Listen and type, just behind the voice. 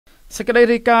សេចក្តី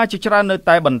រាយការណ៍ជាច្រើននៅ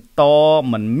តែបន្ត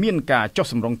មិនមានការចុះ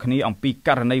សម្រុងគ្នាអំពីក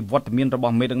រណីវត្តមានរប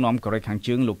ស់មេដឹកនាំកូរ៉េខាង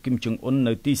ជើងលោកគីមចុងអ៊ុន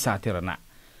នៅទីសាធារណៈ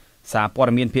សារព័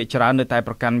ត៌មានភាគច្រើននៅតែ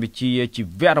ប្រកាន់វិជាជី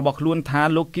វៈរបស់ខ្លួនថា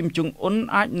លោកគីមចុងអ៊ុន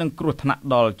អាចនឹងគ្រោះថ្នាក់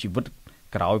ដល់ជីវិត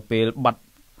ក្រោយពេលបាត់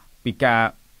ពីការ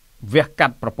វះកា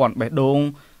ត់ប្រព័ន្ធបេះដូង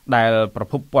ដែលប្រ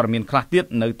ភពព័ត៌មានខ្លះទៀត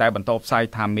នៅតែបន្តផ្សាយ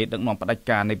ថាមេដឹកនាំផ្ដាច់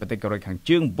ការនៃប្រទេសកូរ៉េខាង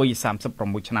ជើងវ័យ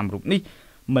36ឆ្នាំរូបនេះ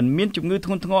មិនមានជំងឺធ្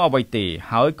ងន់ធ្ងរអ្វីទេ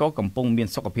ហើយក៏កំពុងមាន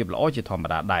សុខភាពល្អជាធម្ម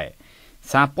តាដែរ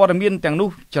សារព័ត៌មានទាំងនោះ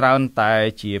ច្រើនតែ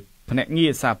ជាភ្នាក់ងា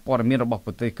រសារព័ត៌មានរបស់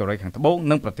ប្រទេសកូរ៉េខាងត្បូង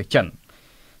និងប្រទេសចិន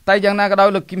តែយ៉ាងណាក៏ដោយ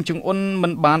លោកគីមចុងអ៊ុនមិ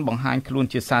នបានបង្ហាញខ្លួន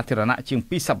ជាសាធារណៈជាង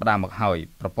2សប្តាហ៍មកហើយ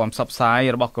ប្រព័ន្ធផ្សព្វផ្សាយ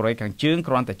របស់កូរ៉េខាងជើង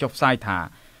គ្រាន់តែចុះផ្សាយថា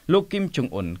លោកគីមចុង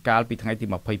អ៊ុនកាលពីថ្ងៃទី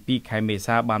22ខែមេ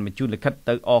សាបានបញ្ជូនលិខិត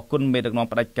ទៅអរគុណមេដឹកនាំ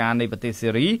ផ្ដាច់ការនៃប្រទេសសេ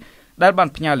រីដែលបាន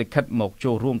ផ្ញើលិខិតមក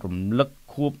ចូលរួមរំលឹក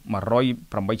ខួប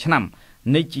108ឆ្នាំ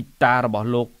នៃជីតារបស់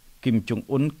លោកគីមចុង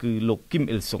អ៊ុនគឺលោកគីម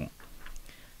អ៊ីលសុង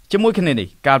ជាមួយគ្នានេះ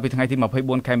កាលពីថ្ងៃទី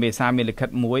24ខែមេសាមានលិខិត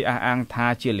មួយអះអាងថា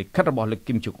ជាលិខិតរបស់លោក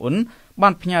គីមចុងអ៊ុនបា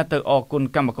នផ្ញើទៅអរគុណ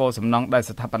កម្មករសំណង់ដែល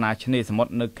ស្ថាបនាឆ្នេរសមុទ្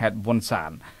រនៅខេត្តវ៉ុនសា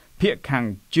នភាគខា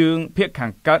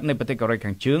ងកើតនៃប្រទេសកូរ៉េ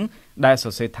ខាងជើងដែលស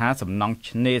រសេរថាសំណង់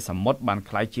ឆ្នេរសមុទ្របាន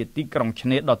ក្លាយជាទីក្រុងឆ្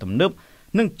នេរដ៏ទំនើប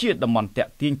និងជាតំបន់ទា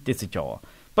ក់ទាញទេសចរ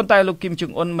ប៉ុន្តែលោកគីមចុ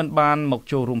ងអ៊ុនមិនបានមក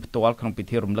ចូលរួមផ្ទាល់ក្នុងពិ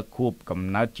ធីរំលឹកខួបកំ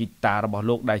ណើតជីតារបស់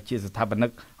លោកដែលជាស្ថាបនិ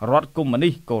ករដ្ឋកុម្មុយនី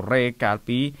សកូរ៉េកាល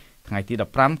ពីថ្ងៃទី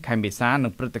15ខែមេសានិ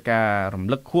ងព្រឹត្តិការណ៍រំ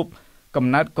លឹកខួបកំ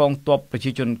ណើតកងទ័ពប្រ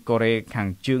ជាជនកូរ៉េខាង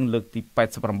ជើងលើកទី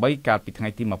88កាលពីថ្ងៃ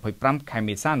ទី25ខែ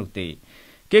មេសានោះទេ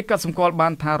គេក៏សម្គាល់បា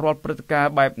នថារាល់ព្រឹត្តិការ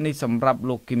ណ៍បែបនេះសម្រាប់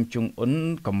លោកគីមចុងអ៊ុន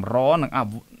កម្រនិងអ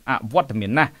វត្តមា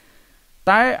នណាស់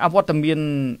តែអវត្តមាន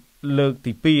លើក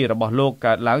ទី2របស់លោក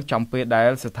កើតឡើងចំពេលដែល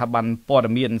ស្ថាប័នព័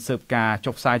ត៌មានស៊ើបការ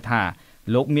ចុះផ្សាយថា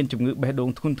លោកមានជំងឺបេះដូង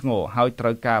ធ្ងន់ធ្ងរហើយត្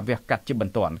រូវការវះកាត់ជាប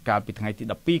ន្ទាន់កាលពីថ្ងៃទី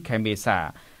12ខែមេសា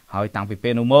ហើយតាំងពីពេ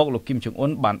លនោះមកលោកគីមចុងអ៊ុ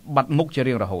នបានបាត់មុខជា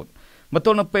រៀងរហូតមកទ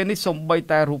ល់នៅពេលនេះសូម្បី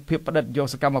តែរូបភាពផ្ដិតយក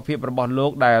សកម្មភាពរបស់លោ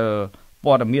កដែល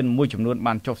ព័ត៌មានមួយចំនួន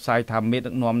បានចុះផ្សាយថាមេដឹ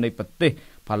កនាំនៃប្រទេស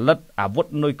ផលិតអាវុធ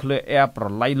នុយក្លេអ៊ែរប្រ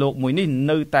ឡាយលោកមួយនេះ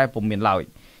នៅតែពុំមានឡើយ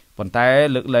ប៉ុន្តែ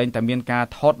លើកលែងតែមានការ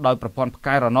ថតដោយប្រព័ន្ធផ្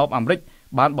កាយរណបអាមេរិក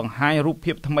បានបង្ហាញរូប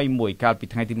ភាពថ្មីមួយកាលពី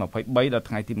ថ្ងៃទី23ដល់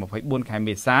ថ្ងៃទី24ខែ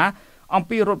មេសាអំ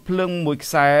ពីរថភ្លើងមួយខ្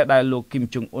សែដែលលោកគីម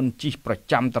ចុងអ៊ុនជិះប្រ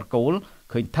ចាំត្រកូល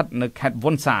ឃើញស្ថិតនៅខេត្ត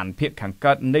វ៉ុនសានភាគខាង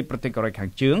កើតនៃប្រទេសកូរ៉េខា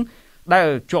ងជើងដែល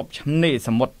ជាប់ឆ្នេរស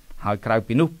មុទ្រហើយក្រៅ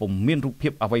ពីនោះពុំមានរូបភា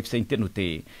ពអ្វីផ្សេងទៀតនោះទេ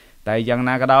តែយ៉ាង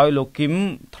ណាក៏ដោយលោកគីម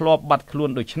ធ្លាប់បាត់ខ្លួន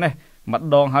ដូចនេះម្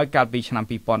ដងហើយកាលពីឆ្នាំ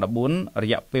2014រ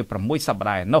យៈពេល6សប្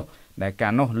តាហ៍នោះដែលកា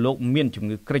លនោះលោកមានជំ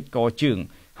ងឺក្រិចកជើង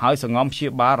ហើយសង្ងំព្យា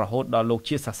បាលរហូតដល់លោក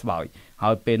ជាសះស្បើយ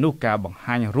ហើយពេលនោះការបង្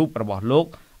ហាញរូបរបស់លោក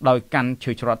ដោយកាន់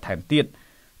ឈើច្រត់ថែមទៀត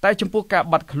តែចំពោះការ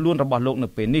បាត់ខ្លួនរបស់លោកនៅ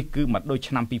ពេលនេះគឺមិនដូច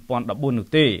ឆ្នាំ2014នោះ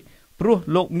ទេព្រោះ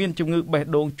លោកមានជំងឺបេះ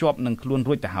ដូងជាប់នឹងខ្លួន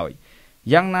រួចទៅហើយ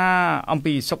យ៉ាងណាអំ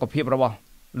ពីសុខភាពរបស់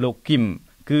លោកគីម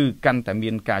គឺកាន់តែមា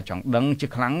នការចង់ដឹងជា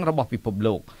ខ្លាំងរបស់ពិភព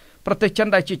លោកប្រទេសចិន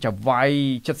ដែលជាចៅហ្វាយ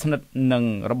ជិតស្និទ្ធនឹង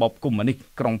របបកុម្មុយនីស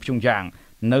ក្រុងព្យុងយ៉ាង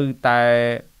នៅតែ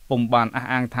ពុំបានអះ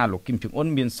អាងថាលោកគីមចុងអ៊ុន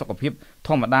មានសុខភាពធ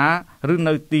ម្មតាឬ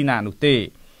នៅទីណានោះទេ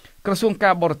ក្រសួង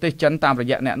ការបរទេសចិនតាមរ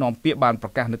យៈអ្នកនាំពាក្យបានប្រ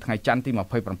កាសនៅថ្ងៃច័ន្ទទី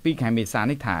27ខែមេសា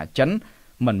នេះថាចិន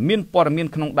មិនមានព័ត៌មាន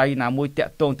ក្នុងដៃណាមួយតា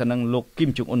ក់ទងទៅនឹងលោកគីម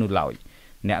ចុងអ៊ុននោះឡើយ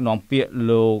អ្នកនាំពាក្យ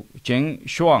លោកជេង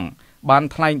ឈួងបាន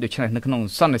ថ្លែងដូចនេះនៅក្នុង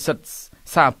សន្និសីទ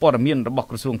សារព័ត៌មានរបស់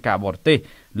ក្រសួងការបរទេស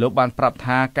លោកបានប្រាប់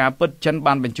ថាការពិតចិន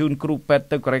បានបញ្ជូនគ្រូពេទ្យ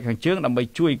ទៅកូរ៉េខាងជើងដើម្បី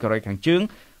ជួយកូរ៉េខាងជើង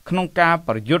ក្នុងការ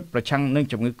ប្រយុទ្ធប្រឆាំងនឹង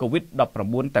ជំងឺ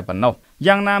Covid-19 តែប៉ុណ្ណោះ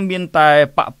យ៉ាងណាមានតែ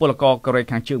បកពលករកូរ៉េ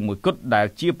ខាងជើងមួយគត់ដែល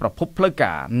ជាប្រភពផ្លូវ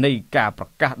ការនៃការប្រ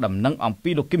កាសដំណឹងអំពី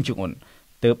លោកគីមចុងអ៊ុន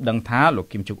ទើបដឹងថាលោក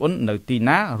គីមចុងអ៊ុននៅទី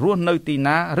ណារស់នៅទី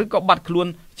ណាឬក៏បាត់ខ្លួន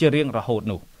ជារៀងរហូត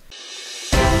នោះ